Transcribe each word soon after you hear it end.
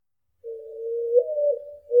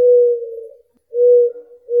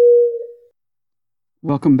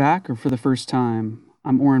Welcome back, or for the first time.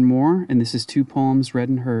 I'm Oren Moore, and this is Two Poems Read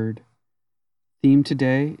and Heard. Theme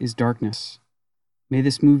today is darkness. May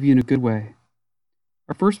this move you in a good way.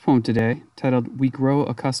 Our first poem today, titled We Grow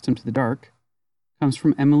Accustomed to the Dark, comes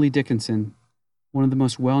from Emily Dickinson, one of the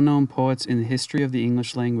most well-known poets in the history of the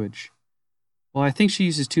English language. While I think she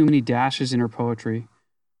uses too many dashes in her poetry,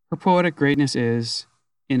 her poetic greatness is,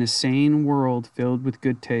 in a sane world filled with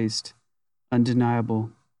good taste, undeniable.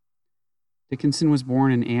 Dickinson was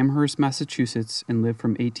born in Amherst, Massachusetts, and lived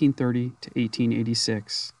from 1830 to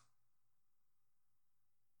 1886.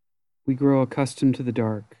 We grow accustomed to the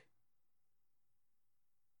dark.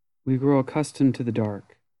 We grow accustomed to the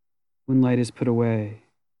dark when light is put away,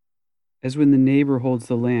 as when the neighbor holds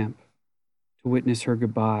the lamp to witness her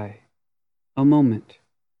goodbye. A moment,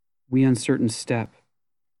 we uncertain step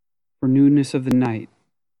for newness of the night,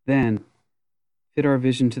 then fit our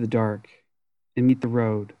vision to the dark and meet the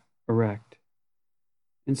road erect.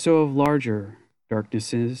 And so of larger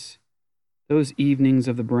darknesses, those evenings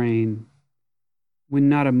of the brain, when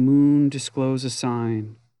not a moon disclose a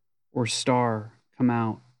sign or star come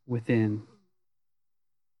out within.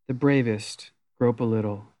 The bravest grope a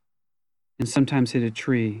little, and sometimes hit a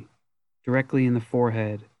tree directly in the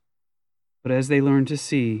forehead, but as they learn to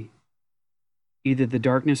see, either the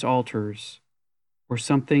darkness alters, or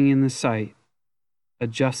something in the sight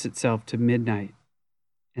adjusts itself to midnight,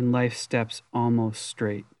 and life steps almost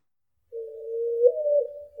straight.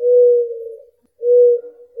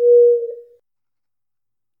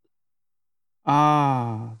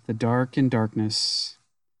 Ah, the dark and darkness.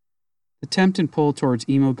 The tempt and pull towards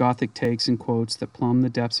emo gothic takes and quotes that plumb the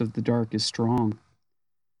depths of the dark is strong.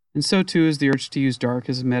 And so too is the urge to use dark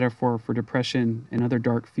as a metaphor for depression and other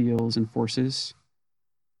dark feels and forces.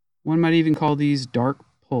 One might even call these dark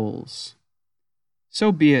pulls.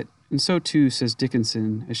 So be it, and so too says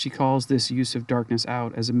Dickinson, as she calls this use of darkness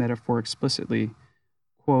out as a metaphor explicitly,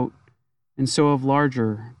 quote, and so of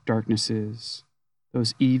larger darknesses,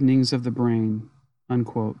 those evenings of the brain,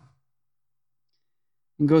 unquote.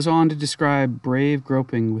 And goes on to describe brave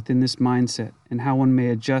groping within this mindset and how one may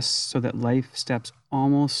adjust so that life steps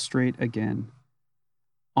almost straight again.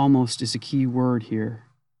 Almost is a key word here.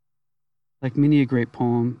 Like many a great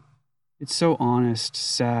poem, it's so honest,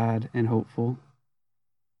 sad, and hopeful.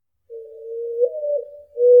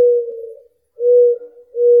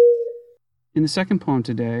 In the second poem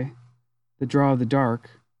today, The Draw of the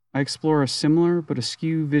Dark, I explore a similar but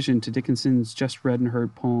askew vision to Dickinson's just read and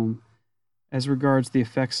heard poem as regards the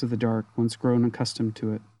effects of the dark once grown accustomed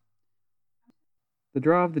to it. The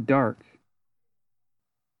draw of the dark.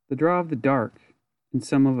 The draw of the dark, in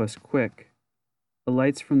some of us quick,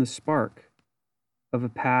 alights from the spark of a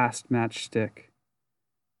past matchstick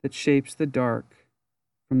that shapes the dark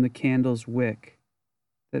from the candle's wick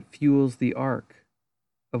that fuels the arc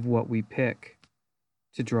of what we pick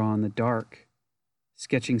to draw in the dark,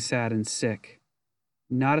 sketching sad and sick.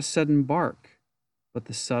 Not a sudden bark, but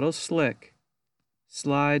the subtle slick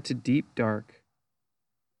slide to deep dark,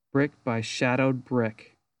 brick by shadowed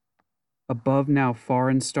brick, above now far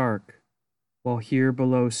and stark, while here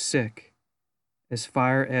below sick, as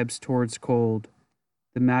fire ebbs towards cold,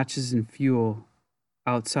 the matches and fuel,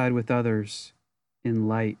 outside with others, in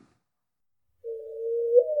light.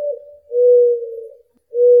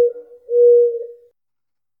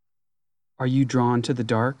 Are you drawn to the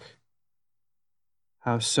dark?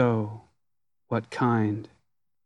 How so? What kind?